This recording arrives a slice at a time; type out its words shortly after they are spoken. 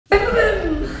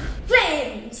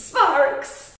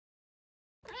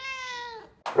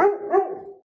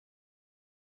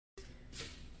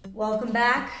Welcome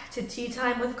back to Tea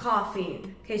Time with Coffee.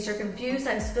 In case you're confused,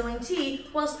 I'm spilling tea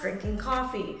whilst drinking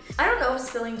coffee. I don't know if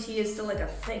spilling tea is still like a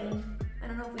thing. I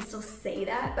don't know if we still say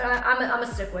that, but I'm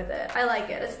gonna stick with it. I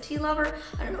like it. As a tea lover,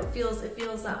 I don't know, it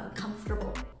feels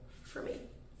comfortable for me.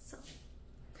 So,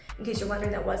 in case you're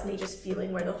wondering, that was me just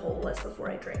feeling where the hole was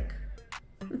before I drink.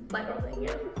 My girl thing,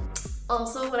 yeah.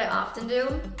 Also, what I often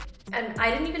do, and I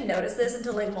didn't even notice this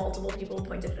until like multiple people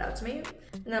pointed it out to me.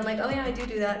 And I'm like, oh yeah, I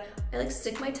do that. I like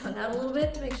stick my tongue out a little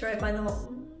bit to make sure I find the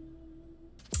hole.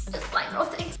 Just my girl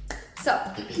things. So,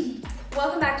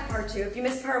 welcome back to part 2. If you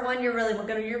missed part 1, you're really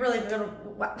gonna,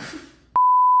 wow.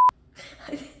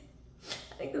 I think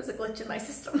there was a glitch in my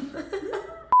system.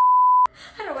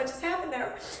 I don't know what just happened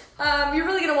there. You're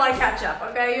really gonna wanna catch up,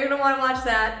 okay? You're gonna wanna watch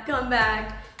that, come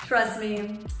back. Trust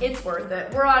me, it's worth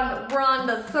it. We're on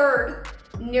the 3rd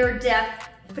near-death,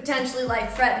 potentially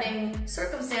life-threatening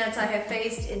circumstance I have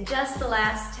faced in just the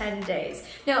last 10 days.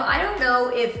 Now, I don't know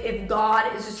if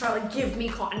God is just trying to give me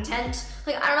content.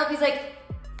 Like, I don't know if he's like,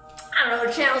 I don't know,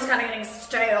 her channel's kind of getting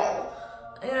stale.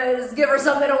 You know, just give her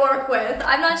something to work with.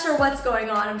 I'm not sure what's going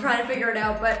on. I'm trying to figure it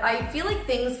out, but I feel like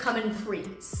things come in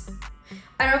threes.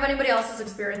 I don't know if anybody else has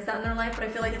experienced that in their life, but I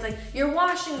feel like it's like your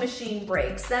washing machine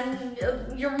breaks, then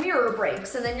your mirror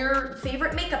breaks, and then your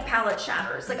favorite makeup palette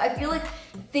shatters. Like, I feel like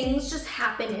things just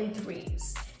happen in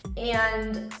threes.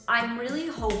 And I'm really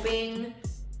hoping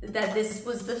that this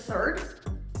was the 3rd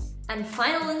and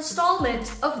final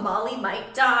installment of Molly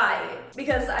Might Die,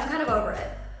 because I'm kind of over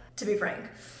it, to be frank.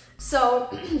 So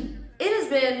it has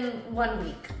been 1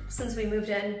 week since we moved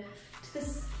in to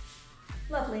this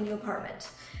lovely new apartment.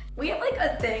 We have like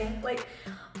a thing, like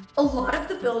a lot of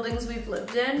the buildings we've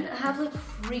lived in have like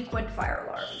frequent fire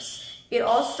alarms. It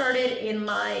all started in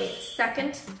my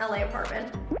 2nd LA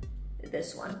apartment,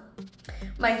 this one.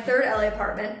 My 3rd LA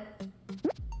apartment,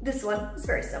 this one is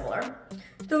very similar,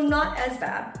 though not as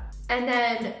bad. And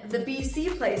then the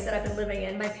BC place that I've been living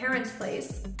in, my parents'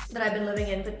 place that I've been living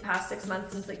in for the past 6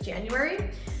 months since like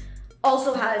January,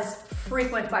 also has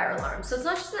frequent fire alarms. So it's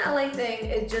not just an LA thing,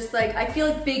 it's just like, I feel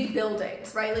like big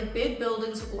buildings, right? Like big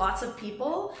buildings with lots of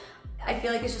people, I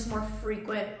feel like it's just more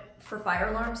frequent for fire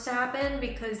alarms to happen,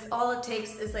 because all it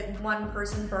takes is like one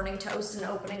person burning toast and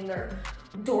opening their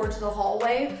door to the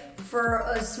hallway for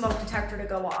a smoke detector to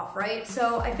go off, right?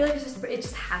 So I feel like it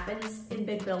just happens in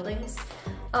big buildings.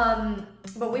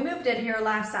 But we moved in here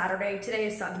last Saturday. Today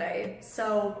is Sunday.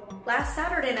 So last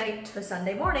Saturday night to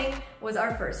Sunday morning was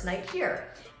our first night here.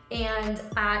 And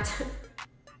at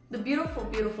the beautiful,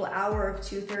 beautiful hour of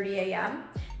 2:30 a.m.,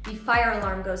 the fire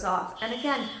alarm goes off. And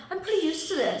again, I'm pretty used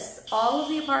to this. All of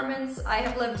the apartments I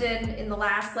have lived in the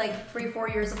last like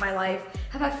 3-4 years of my life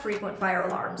have had frequent fire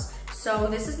alarms. So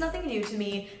this is nothing new to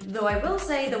me, though I will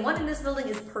say the one in this building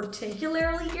is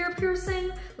particularly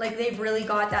ear-piercing. Like, they've really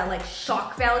got that like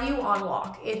shock value on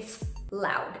lock. It's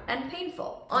loud and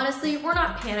painful. Honestly, we're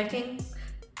not panicking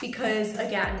because,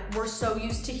 again, we're so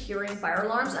used to hearing fire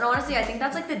alarms. And honestly, I think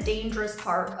that's like the dangerous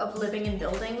part of living in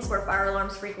buildings where fire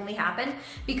alarms frequently happen,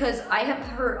 because I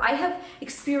have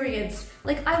experienced,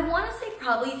 like, I wanna say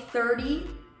probably 30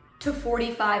 to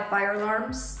 45 fire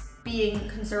alarms, being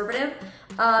conservative,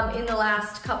 in the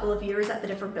last couple of years at the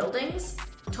different buildings,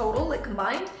 total, like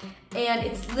combined, and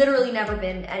it's literally never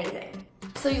been anything.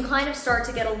 So you kind of start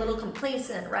to get a little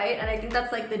complacent, right? And I think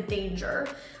that's like the danger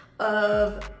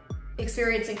of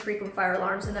experiencing frequent fire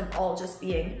alarms and them all just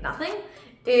being nothing,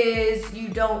 is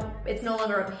it's no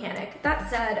longer a panic. That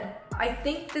said, I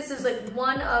think this is like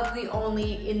one of the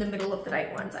only in the middle of the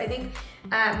night ones. I think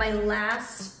at my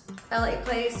last LA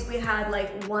place, we had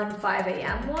like one 5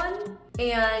 a.m. one.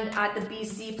 And at the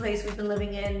BC place we've been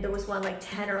living in, there was one like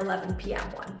 10 or 11 p.m.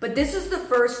 one. But this is the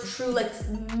first true like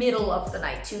middle of the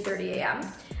night, 2:30 a.m.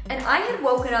 And I had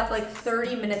woken up like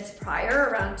 30 minutes prior,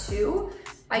 around 2.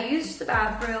 I used the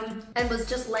bathroom and was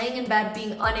just laying in bed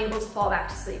being unable to fall back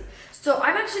to sleep. So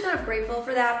I'm actually kind of grateful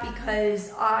for that,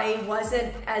 because I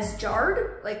wasn't as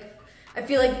jarred. Like, I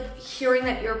feel like hearing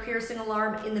that ear-piercing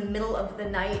alarm in the middle of the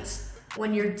night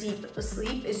when you're deep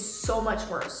asleep is so much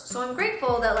worse. So I'm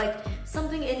grateful that like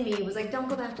something in me was like, don't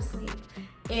go back to sleep.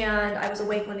 And I was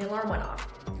awake when the alarm went off.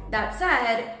 That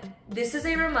said, this is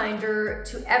a reminder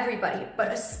to everybody,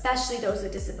 but especially those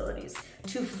with disabilities,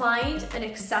 to find an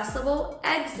accessible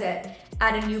exit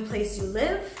at a new place you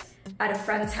live, at a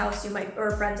friend's house or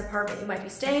a friend's apartment you might be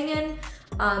staying in,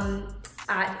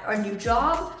 at a new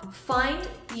job. Find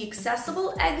the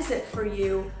accessible exit for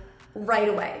you right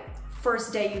away.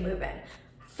 First day you move in,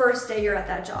 first day you're at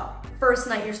that job, first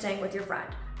night you're staying with your friend.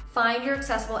 Find your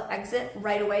accessible exit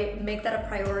right away, make that a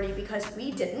priority, because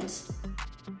we didn't.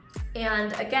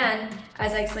 And again,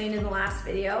 as I explained in the last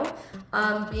video,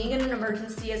 being in an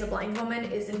emergency as a blind woman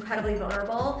is incredibly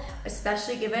vulnerable,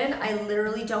 especially given I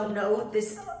literally don't know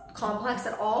this complex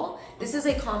at all. This is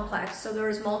a complex, so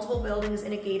there's multiple buildings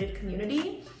in a gated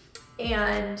community,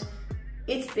 and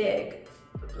it's big.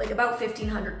 Like about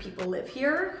 1,500 people live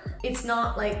here. It's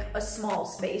not like a small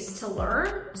space to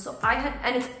learn. So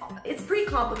and it's pretty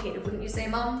complicated, wouldn't you say,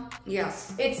 Mom?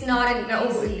 Yes. It's not an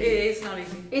easy. It's not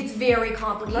easy. It's very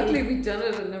complicated. Luckily, we've done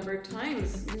it a number of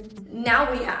times.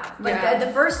 Now we have. But yeah.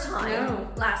 the first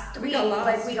time, last week,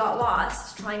 like we got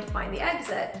lost trying to find the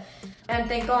exit. And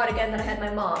thank God again that I had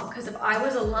my mom, because if I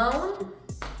was alone,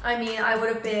 I mean, I would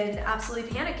have been absolutely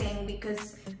panicking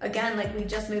because, again, like we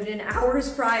just moved in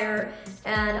hours prior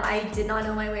and I did not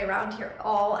know my way around here at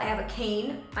all. I have a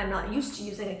cane. I'm not used to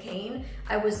using a cane.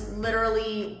 I was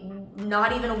literally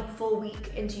not even a full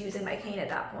week into using my cane at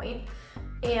that point.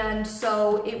 And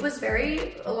so it was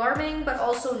very alarming, but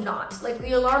also not. Like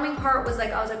the alarming part was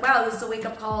like, I was like, wow, this is a wake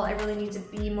up call. I really need to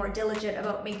be more diligent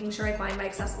about making sure I find my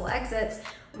accessible exits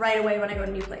right away when I go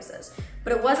to new places.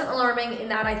 But it wasn't alarming in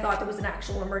that I thought there was an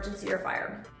actual emergency or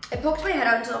fire. I poked my head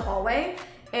out into the hallway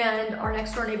and our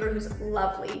next door neighbor, who's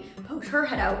lovely, poked her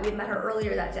head out. We had met her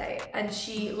earlier that day and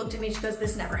she looked at me and she goes,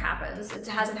 this never happens. It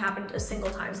hasn't happened a single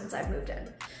time since I've moved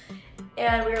in.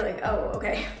 And we were like, oh,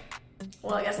 okay.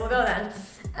 Well, I guess we'll go then.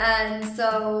 And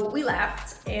so we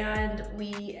left and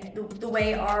the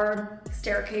way our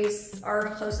staircase,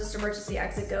 our closest emergency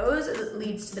exit goes, it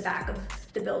leads to the back of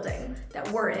the building that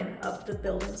we're in, of the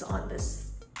buildings on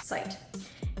this site.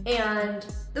 And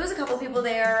there was a couple people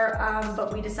there,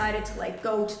 but we decided to like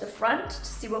go to the front to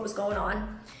see what was going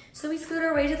on. So we scoot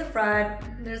our way to the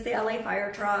front. There's the LA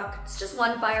fire truck. It's just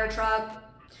one fire truck,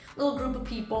 little group of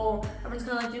people. Everyone's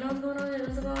kind of like, do you know what's going on?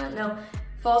 What's going on? No.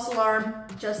 False alarm,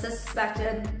 just as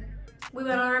suspected. We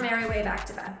went on our merry way back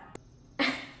to bed.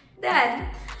 Then,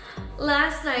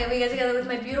 last night we got together with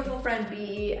my beautiful friend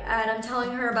B, and I'm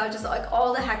telling her about just like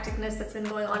all the hecticness that's been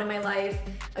going on in my life.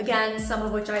 Again, some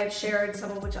of which I have shared, some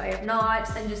of which I have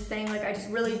not, and just saying like I just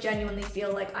really genuinely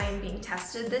feel like I am being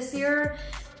tested this year.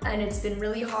 And it's been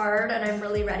really hard, and I'm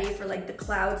really ready for like the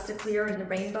clouds to clear and the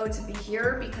rainbow to be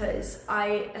here because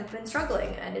I have been struggling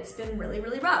and it's been really,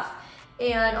 really rough.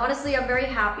 And honestly, I'm very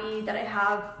happy that I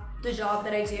have the job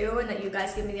that I do and that you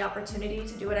guys give me the opportunity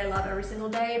to do what I love every single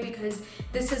day, because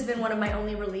this has been one of my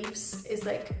only reliefs, is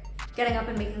like getting up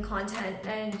and making content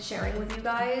and sharing with you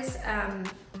guys,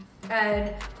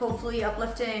 and hopefully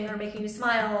uplifting or making you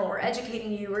smile or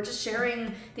educating you or just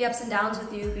sharing the ups and downs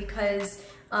with you, because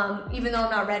even though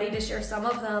I'm not ready to share some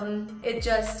of them, it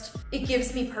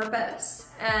gives me purpose.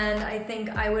 And I think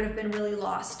I would have been really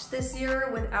lost this year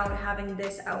without having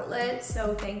this outlet.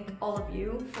 So thank all of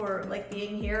you for like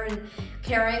being here and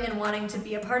caring and wanting to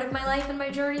be a part of my life and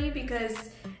my journey, because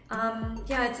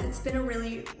yeah, it's been a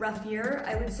really rough year.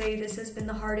 I would say this has been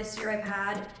the hardest year I've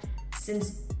had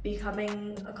since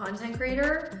becoming a content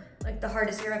creator, like the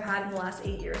hardest year I've had in the last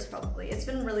 8 years probably. It's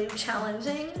been really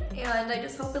challenging and I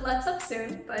just hope it lets up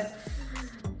soon. But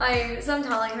so I'm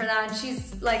telling her that, and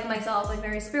she's like myself, like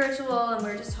very spiritual, and we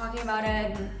were just talking about it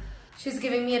and she's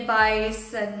giving me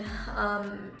advice, and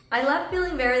I left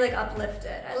feeling very like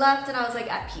uplifted. I left and I was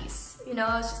like at peace, you know.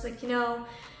 I was just like, you know,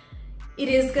 it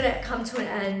is gonna come to an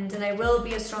end and I will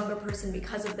be a stronger person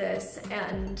because of this,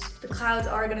 and the clouds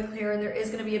are gonna clear and there is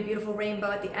gonna be a beautiful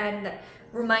rainbow at the end that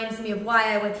reminds me of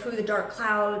why I went through the dark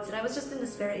clouds. And I was just in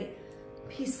this very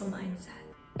peaceful mindset.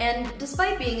 And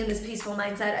despite being in this peaceful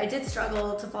mindset, I did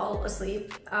struggle to fall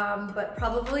asleep, but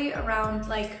probably around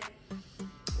like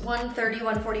 1:30,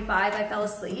 1:45 I fell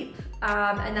asleep,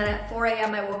 and then at 4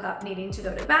 a.m. I woke up needing to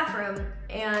go to the bathroom,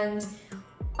 and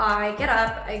I get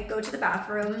up, I go to the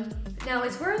bathroom. Now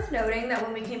it's worth noting that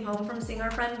when we came home from seeing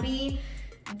our friend B,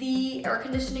 the air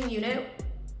conditioning unit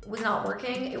was not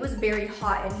working. It was very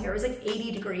hot in here. It was like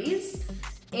 80 degrees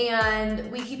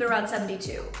and we keep it around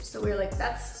 72. So we were like,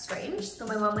 that's strange. So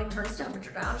my mom like turns the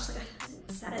temperature down. She's like, I didn't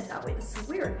set it that way. This is so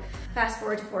weird. Fast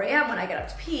forward to 4 a.m. when I get up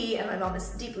to pee and my mom is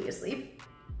deeply asleep.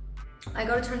 I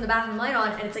go to turn the bathroom light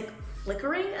on and it's like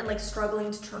flickering and like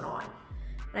struggling to turn on.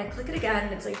 And I click it again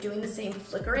and it's like doing the same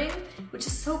flickering, which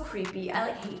is so creepy. I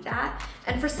like hate that.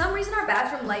 And for some reason our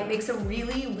bathroom light makes a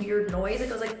really weird noise. It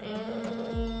goes like,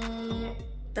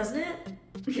 doesn't it?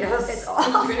 Yes. It's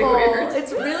awful. It's really weird.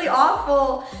 It's really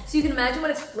awful. So you can imagine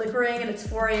when it's flickering and it's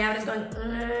 4 a.m. and it's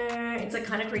going, it's like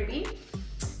kind of creepy.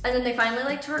 And then they finally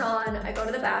like turn on. I go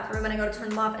to the bathroom and I go to turn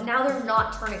them off and now they're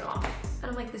not turning off. And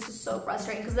I'm like, this is so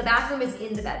frustrating because the bathroom is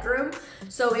in the bedroom.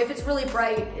 So if it's really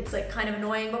bright, it's like kind of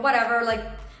annoying, but whatever. Like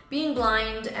being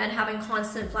blind and having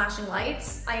constant flashing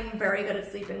lights, I'm very good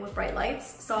at sleeping with bright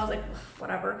lights. So I was like,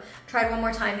 whatever. Tried one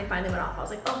more time, they finally went off. I was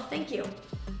like, oh, thank you.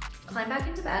 Climb back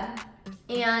into bed,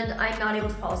 and I'm not able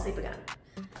to fall asleep again.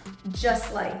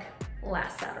 Just like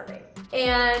last Saturday.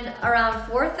 And around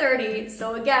 4:30,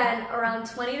 so again, around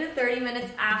 20 to 30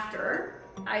 minutes after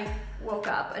I woke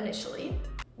up initially,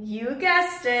 you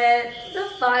guessed it, the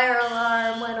fire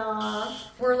alarm went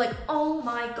off. We're like, oh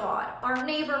my God, our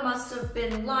neighbor must have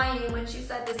been lying when she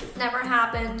said this has never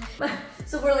happened.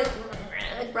 So we're like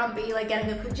grumpy, like getting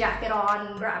a good jacket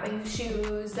on, grabbing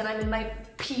shoes, and I'm in my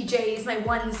PJs, my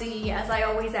onesie, as I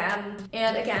always am.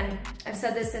 And again, I've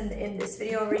said this in this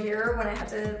video over here when I had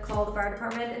to call the fire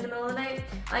department in the middle of the night.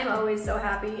 I'm always so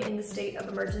happy in the state of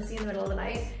emergency in the middle of the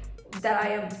night that I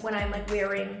am when I'm like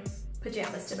wearing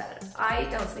pajamas to bed. I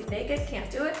don't sleep naked,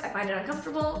 can't do it. I find it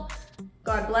uncomfortable.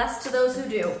 God bless to those who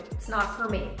do. It's not for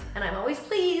me. And I'm always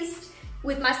pleased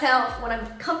with myself when I'm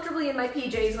comfortably in my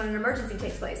PJs when an emergency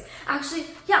takes place. Actually,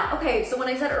 yeah, okay, so when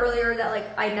I said earlier that like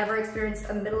I never experienced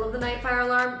a middle of the night fire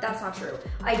alarm, that's not true.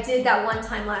 I did that one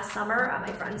time last summer at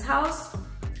my friend's house,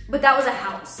 but that was a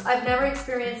house. I've never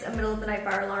experienced a middle of the night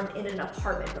fire alarm in an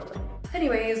apartment building.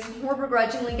 Anyways, we're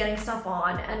begrudgingly getting stuff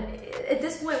on, and at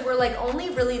this point we're like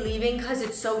only really leaving because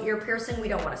it's so ear piercing we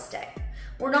don't want to stay.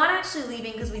 We're not actually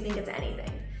leaving because we think it's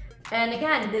anything. And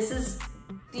again, this is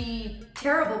the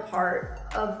terrible part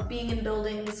of being in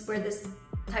buildings where this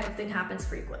type of thing happens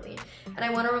frequently. And I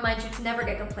want to remind you to never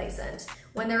get complacent.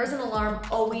 When there is an alarm,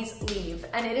 always leave.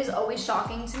 And it is always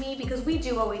shocking to me because we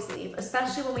do always leave,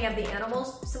 especially when we have the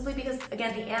animals, simply because,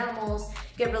 again, the animals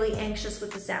get really anxious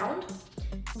with the sound.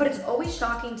 But it's always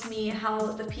shocking to me how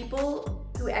the people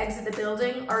who exit the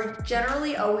building are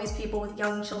generally always people with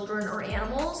young children or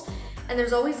animals, and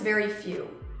there's always very few.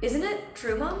 Isn't it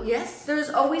true, Mom? Yes. There's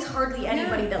always hardly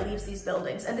anybody that leaves these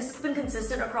buildings. And this has been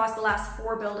consistent across the last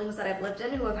 4 buildings that I've lived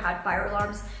in who have had fire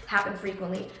alarms happen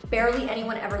frequently. Barely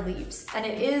anyone ever leaves. And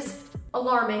it is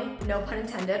alarming, no pun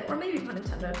intended, or maybe pun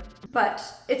intended, but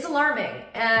it's alarming.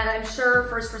 And I'm sure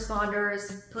first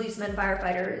responders, policemen,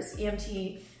 firefighters,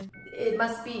 EMT, it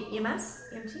must be EMS?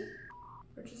 EMT?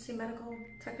 Emergency medical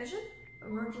technician?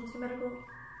 Emergency medical?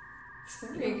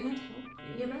 Sorry.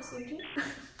 EMS, EMT?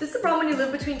 This is the problem when you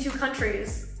live between 2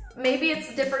 countries. Maybe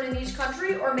it's different in each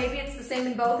country, or maybe it's the same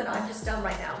in both and I'm just dumb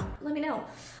right now. Let me know.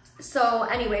 So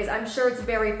anyways, I'm sure it's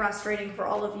very frustrating for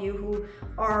all of you who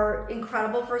are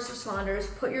incredible first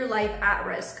responders. Put your life at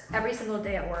risk every single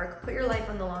day at work. Put your life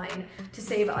on the line to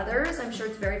save others. I'm sure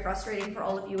it's very frustrating for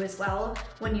all of you as well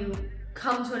when you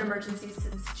come to an emergency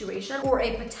situation or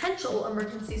a potential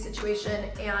emergency situation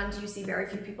and you see very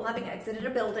few people having exited a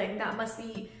building. That must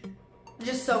be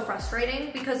just so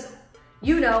frustrating because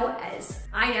you know, as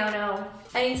I now know,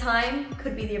 anytime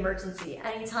could be the emergency.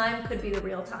 Anytime could be the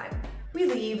real time. We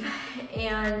leave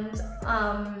and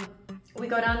we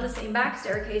go down the same back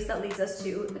staircase that leads us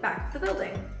to the back of the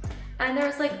building. And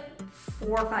there's like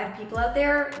 4 or 5 people out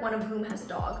there, one of whom has a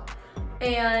dog.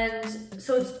 And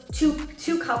so it's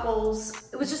two couples.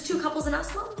 It was just 2 couples and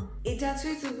us, Mom? That's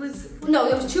right, it was... No,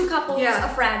 there was 2 couples, a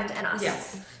friend, and us.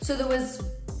 Yes. So there was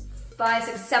 5,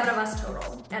 6, 7 of us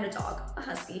total, and a dog, a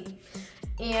husky.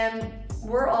 And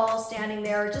we're all standing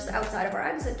there just outside of our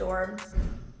exit door.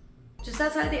 Just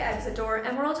outside of the exit door,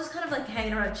 and we're all just kind of like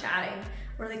hanging around chatting.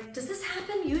 We're like, does this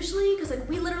happen usually? Because like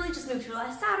we literally just moved here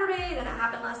last Saturday, then it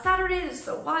happened last Saturday, this is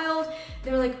so wild.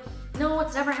 They were like, no,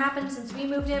 it's never happened since we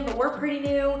moved in, but we're pretty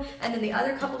new. And then the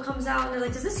other couple comes out and they're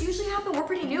like, does this usually happen? We're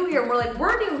pretty new here. And we're like,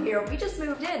 we're new here, we just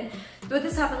moved in. But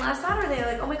this happened last Saturday.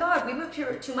 They're like, oh my God, we moved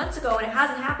here 2 months ago and it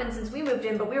hasn't happened since we moved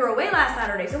in, but we were away last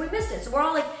Saturday, so we missed it. So we're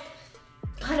all like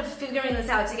kind of figuring this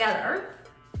out together.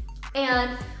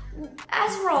 And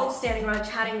as we're all standing around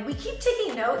chatting, we keep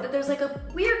taking note that there's like a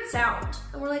weird sound.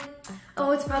 And we're like,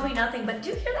 oh, it's probably nothing, but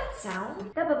do you hear that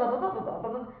sound?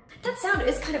 That sound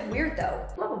is kind of weird though.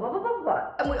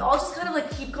 And we all just kind of like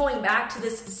keep going back to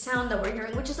this sound that we're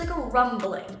hearing, which is like a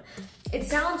rumbling. It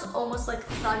sounds almost like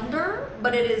thunder,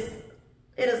 but it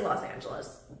is Los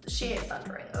Angeles. She ain't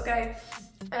thundering, okay?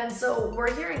 And so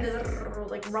we're hearing this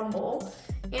like rumble,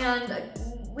 and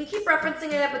we keep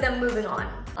referencing it, but then moving on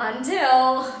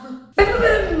until boom,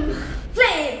 boom,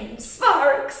 flames,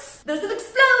 sparks. There's an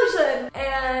explosion,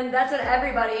 and that's when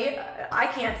everybody. I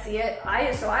can't see it,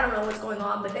 so I don't know what's going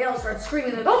on, but they all start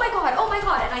screaming like, oh my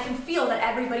God, and I can feel that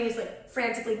everybody is like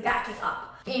frantically backing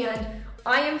up, and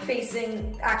I am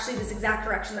facing actually this exact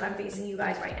direction that I'm facing you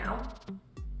guys right now.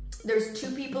 There's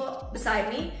 2 people beside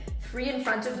me, 3 in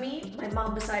front of me, my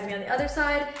mom beside me on the other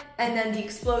side, and then the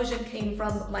explosion came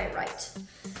from my right.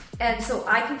 And so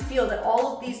I can feel that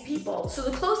all of these people, so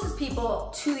the closest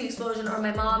people to the explosion are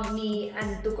my mom, me,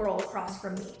 and the girl across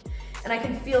from me. And I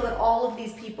can feel that all of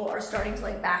these people are starting to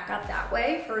like back up that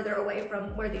way, further away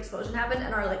from where the explosion happened,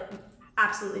 and are like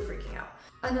absolutely freaking out.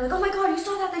 And they're like, oh my God, you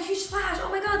saw that, the huge splash, oh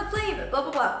my God, the flame, blah,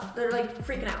 blah, blah. They're like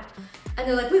freaking out. And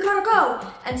they're like, we gotta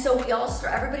go. And so we all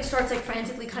start, everybody starts like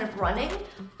frantically kind of running,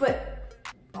 but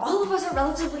all of us are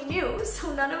relatively new,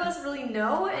 so none of us really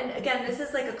know. And again, this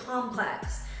is like a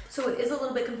complex, so it is a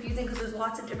little bit confusing because there's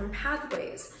lots of different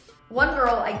pathways. One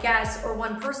girl, I guess, or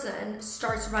one person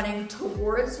starts running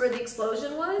towards where the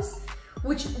explosion was,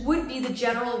 which would be the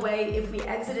general way. If we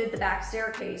exited the back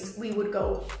staircase, we would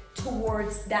go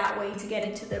towards that way to get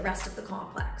into the rest of the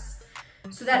complex.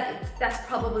 So that's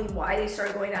probably why they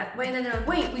started going that way. And then they're like,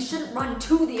 wait, we shouldn't run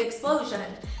to the explosion.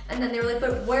 And then they were like,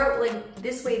 but where, like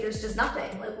this way, there's just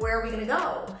nothing. Like, where are we gonna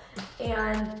go?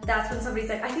 And that's when somebody's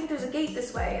like, I think there's a gate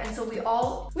this way. And so we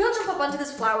all jump up onto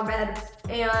this flower bed,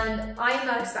 and I am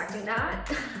not expecting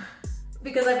that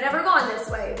because I've never gone this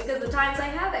way, because the times I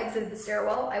have exited the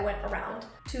stairwell, I went around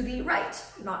to the right,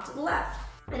 not to the left.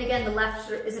 And again, the left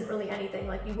isn't really anything,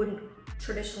 like you wouldn't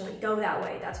traditionally go that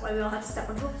way. That's why we all had to step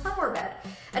onto a flower bed.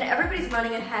 And everybody's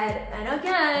running ahead. And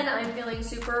again, I'm feeling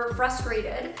super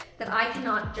frustrated that I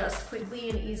cannot just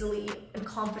quickly and easily and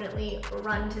confidently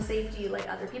run to safety like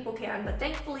other people can. But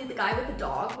thankfully, the guy with the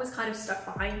dog was kind of stuck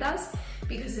behind us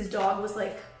because his dog was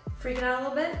like freaking out a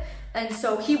little bit. And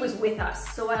so he was with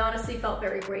us. So I honestly felt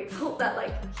very grateful that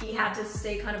like he had to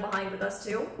stay kind of behind with us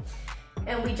too.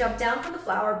 And we jumped down from the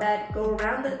flower bed, go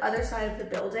around the other side of the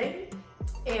building,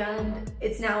 and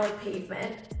it's now like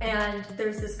pavement, and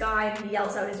there's this guy and he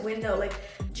yells out his window like,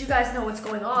 do you guys know what's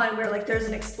going on? And we're like, there's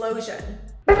an explosion.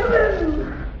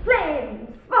 Boom!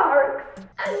 Flames! Sparks!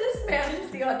 And this man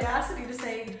has the audacity to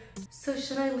say, so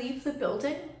should I leave the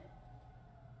building?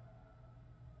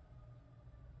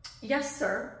 Yes,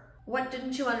 sir. What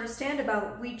didn't you understand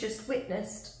about we just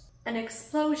witnessed an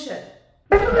explosion?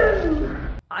 Boom!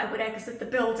 I would exit the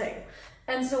building.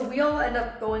 And so we all end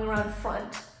up going around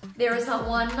front. There is not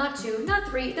one, not two, not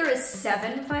three, there is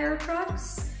 7 fire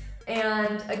trucks.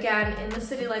 And again, in the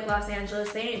city like Los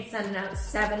Angeles, they ain't sending out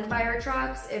 7 fire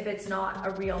trucks if it's not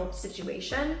a real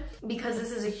situation, because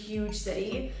this is a huge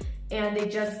city and they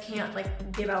just can't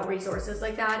like give out resources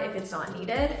like that if it's not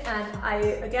needed.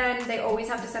 And again, they always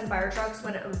have to send fire trucks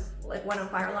when a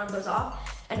fire alarm goes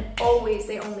off, and always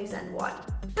they only send 1.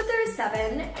 But there is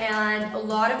 7, and a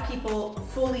lot of people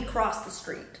fully cross the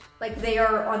street. Like they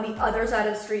are on the other side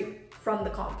of the street from the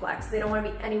complex. They don't want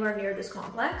to be anywhere near this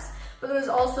complex. But there's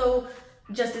also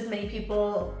just as many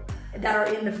people that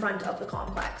are in the front of the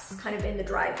complex, kind of in the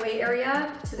driveway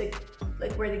area to the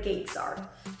like where the gates are.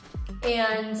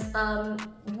 And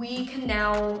we can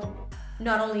now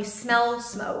not only smell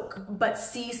smoke, but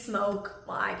see smoke.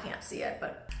 Well, I can't see it,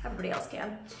 but everybody else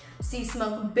can. See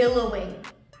smoke billowing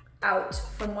out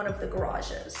from one of the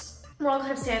garages. We're all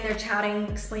kind of standing there chatting,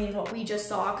 explaining what we just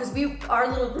saw, because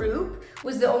our little group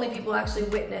was the only people who actually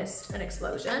witnessed an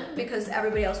explosion, because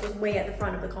everybody else was way at the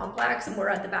front of the complex and we're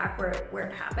at the back where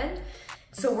it happened.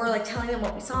 So we're like telling them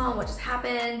what we saw and what just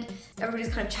happened.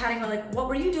 Everybody's kind of chatting. We're like, what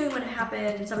were you doing when it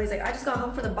happened? And somebody's like, I just got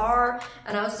home from the bar.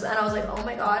 And I was like, oh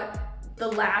my God, the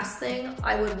last thing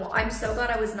I would want, I'm so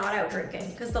glad I was not out drinking,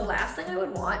 because the last thing I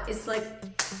would want is to like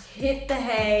hit the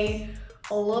hay,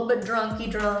 a little bit drunk,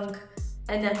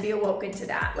 and then be awoken to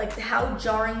that. Like, how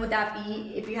jarring would that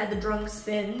be if you had the drunk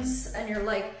spins and you're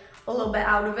like a little bit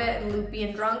out of it and loopy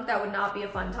and drunk? That would not be a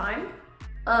fun time.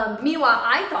 Meanwhile,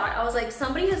 I was like,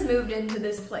 somebody has moved into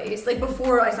this place. Like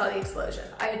before I saw the explosion,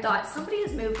 I had thought somebody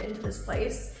has moved into this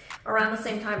place around the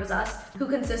same time as us, who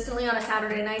consistently on a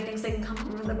Saturday night thinks they can come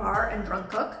home from the bar and drunk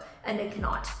cook, and they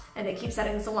cannot. And they keep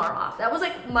setting this alarm off. That was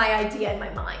like my idea in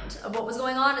my mind of what was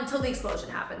going on until the explosion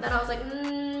happened. Then I was like,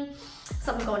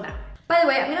 something's going down. By the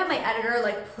way, I'm gonna have my editor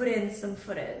like put in some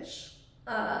footage,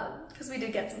 because we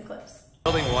did get some clips.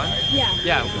 Building 1? Yeah.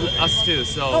 Yeah, us too.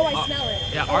 So. Oh, I smell it.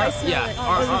 Yeah, I smell it.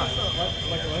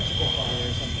 Like electrical fire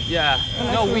or something. Yeah.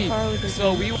 No, we.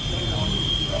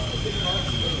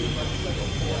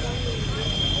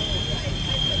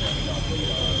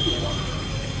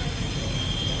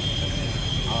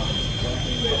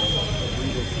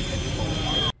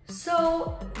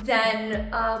 So then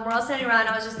we're all standing around.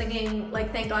 I was just thinking,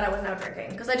 like, thank God I wasn't out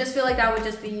drinking, because I just feel like that would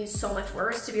just be so much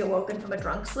worse to be awoken from a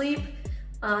drunk sleep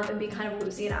and be kind of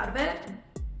woozy and out of it.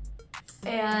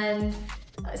 And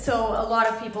so a lot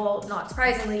of people, not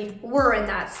surprisingly, were in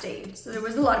that state. So there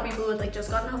was a lot of people who had like just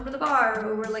gotten home from the bar,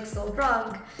 who were like still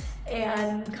drunk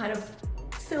and kind of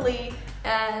silly.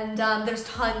 And there's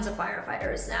tons of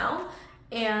firefighters now.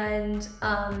 And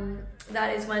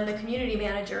that is when the community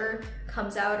manager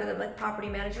comes out, or the like property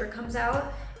manager comes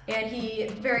out, and he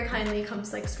very kindly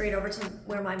comes like straight over to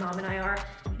where my mom and I are.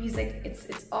 And he's like,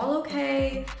 it's all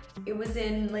okay. It was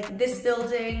in like this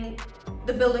building.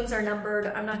 The buildings are numbered.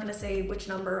 I'm not gonna say which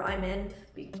number I'm in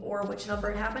or which number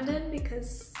it happened in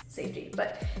because safety,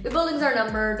 but the buildings are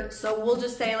numbered. So we'll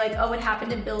just say like, oh, it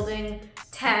happened in building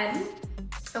 10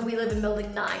 and we live in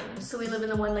building 9. So we live in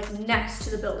the one like next to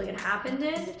the building it happened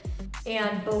in,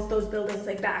 and both those buildings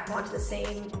like back onto the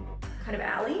same kind of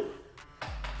alley.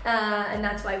 And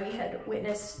that's why we had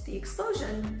witnessed the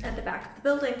explosion at the back of the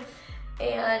building.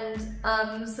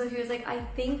 And so he was like, I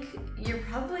think you're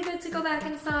probably good to go back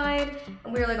inside.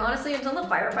 And we were like, honestly, until the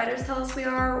firefighters tell us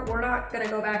we're not gonna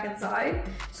go back inside.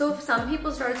 So some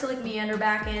people started to like meander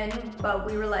back in, but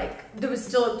we were like, there was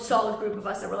still a solid group of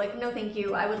us that were like, no thank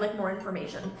you, I would like more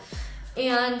information.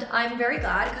 And I'm very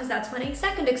glad because that's when a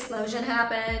second explosion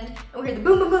happened and we heard the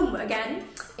boom, boom, boom again.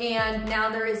 And now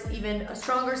there is even a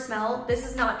stronger smell. This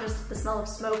is not just the smell of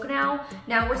smoke now.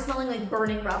 Now we're smelling like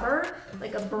burning rubber,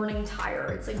 like a burning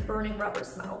tire. It's like burning rubber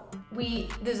smell.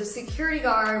 There's a security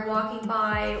guard walking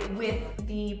by with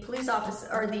the police officer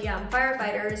or the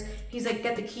firefighters. He's like,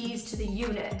 get the keys to the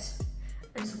unit.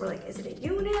 And so we're like, is it a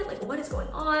unit? Like, what is going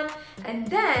on? And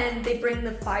then they bring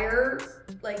the fire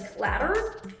like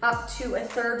ladder up to a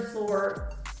 3rd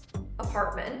floor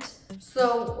apartment.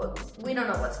 So we don't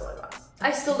know what's going on.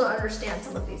 I still don't understand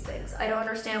some of these things. I don't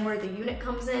understand where the unit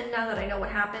comes in now that I know what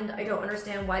happened. I don't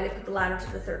understand why they put the ladder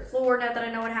to the 3rd floor now that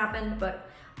I know what happened, but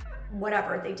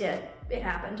whatever, they did, it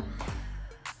happened.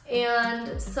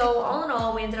 And so all in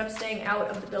all, we ended up staying out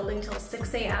of the building till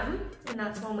 6 a.m. and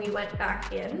that's when we went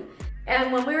back in.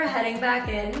 And when we were heading back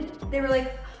in, they were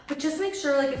like, but just make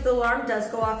sure like if the alarm does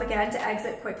go off again to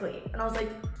exit quickly. And I was like,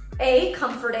 A,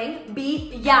 comforting,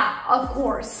 B, yeah, of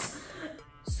course.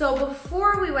 So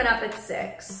before we went up at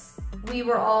 6, we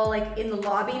were all like in the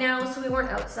lobby now. So we weren't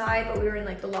outside, but we were in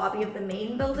like the lobby of the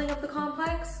main building of the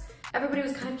complex. Everybody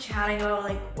was kind of chatting about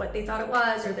like what they thought it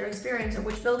was or their experience or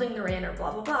which building they're in or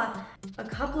blah, blah, blah. A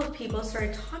couple of people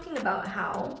started talking about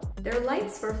how their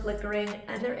lights were flickering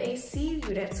and their AC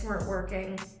units weren't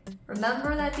working.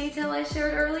 Remember that detail I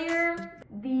shared earlier?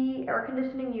 The air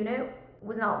conditioning unit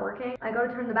was not working. I go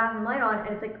to turn the bathroom light on and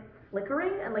it's like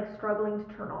flickering and like struggling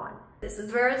to turn on. This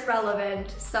is where it's relevant.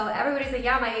 So everybody's like,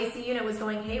 yeah, my AC unit was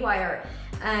going haywire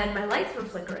and my lights were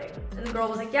flickering. And the girl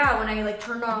was like, yeah, when I like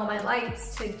turned on all my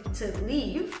lights to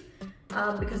leave,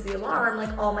 because the alarm,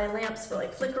 like all my lamps were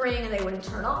like flickering and they wouldn't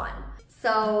turn on.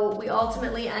 So we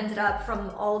ultimately ended up,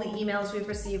 from all the emails we've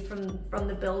received from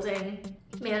the building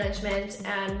management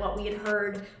and what we had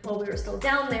heard while we were still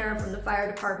down there from the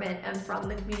fire department and from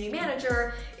the community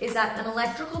manager, is that an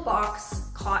electrical box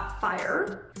caught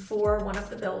fire for one of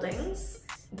the buildings,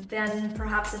 then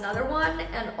perhaps another one,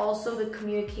 and also the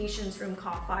communications room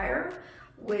caught fire,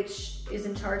 which is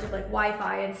in charge of like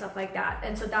Wi-Fi and stuff like that.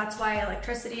 And so that's why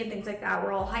electricity and things like that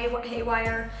were all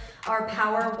haywire. Our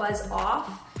power was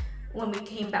off when we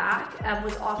came back and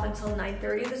was off until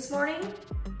 9:30 this morning.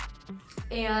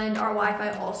 And our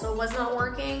Wi-Fi also was not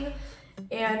working.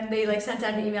 And they like sent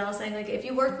out an email saying like, if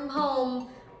you work from home,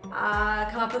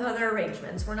 come up with other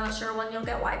arrangements. We're not sure when you'll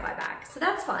get Wi-Fi back. So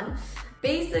that's fun.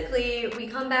 Basically, we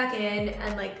come back in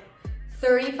and like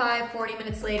 35, 40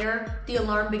 minutes later, the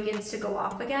alarm begins to go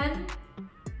off again.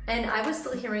 And I was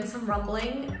still hearing some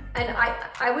rumbling, and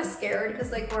I was scared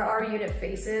because like where our unit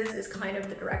faces is kind of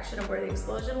the direction of where the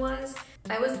explosion was.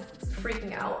 I was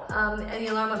freaking out, and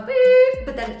the alarm went beep,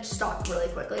 but then it stopped really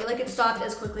quickly. Like it stopped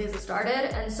as quickly as it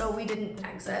started, and so we didn't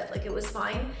exit, like it was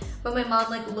fine. But my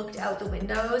mom like looked out the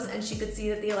windows and she could see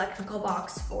that the electrical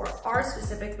box for our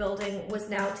specific building was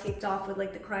now taped off with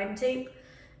like the crime tape,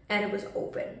 and it was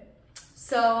open.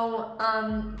 So,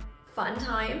 fun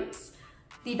times.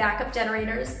 The backup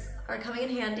generators are coming in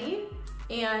handy,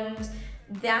 and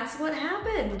that's what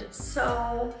happened.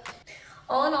 So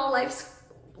all in all, life's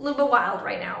a little bit wild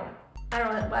right now. I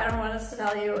don't want us to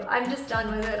tell you. I'm just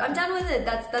done with it. I'm done with it.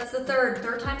 That's the third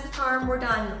time's the charm. We're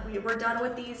done. We're done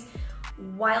with these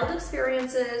wild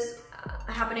experiences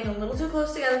happening a little too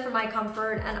close together for my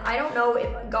comfort. And I don't know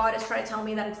if God is trying to tell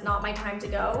me that it's not my time to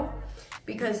go,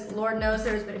 because Lord knows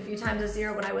there's been a few times this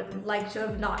year when I would like to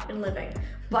have not been living.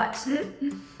 But yeah.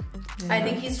 I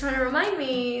think he's trying to remind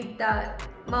me that,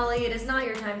 Molly, it is not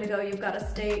your time to go. You've got to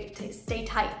stay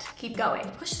tight, keep going,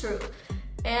 push through.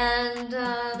 And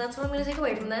that's what I'm going to take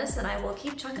away from this, and I will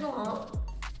keep chugging along.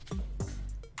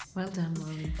 Well done,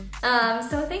 Molly.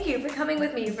 So thank you for coming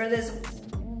with me for this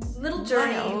little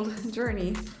journey. Wild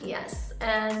journey. Yes,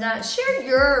 and share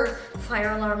your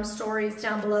fire alarm stories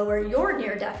down below or your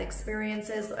near-death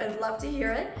experiences. I'd love to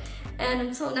hear it. And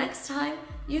until next time,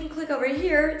 you can click over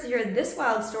here to hear this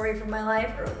wild story from my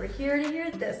life, or over here to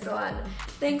hear this one.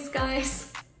 Thanks,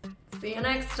 guys. See you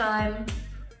next time.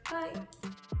 Bye.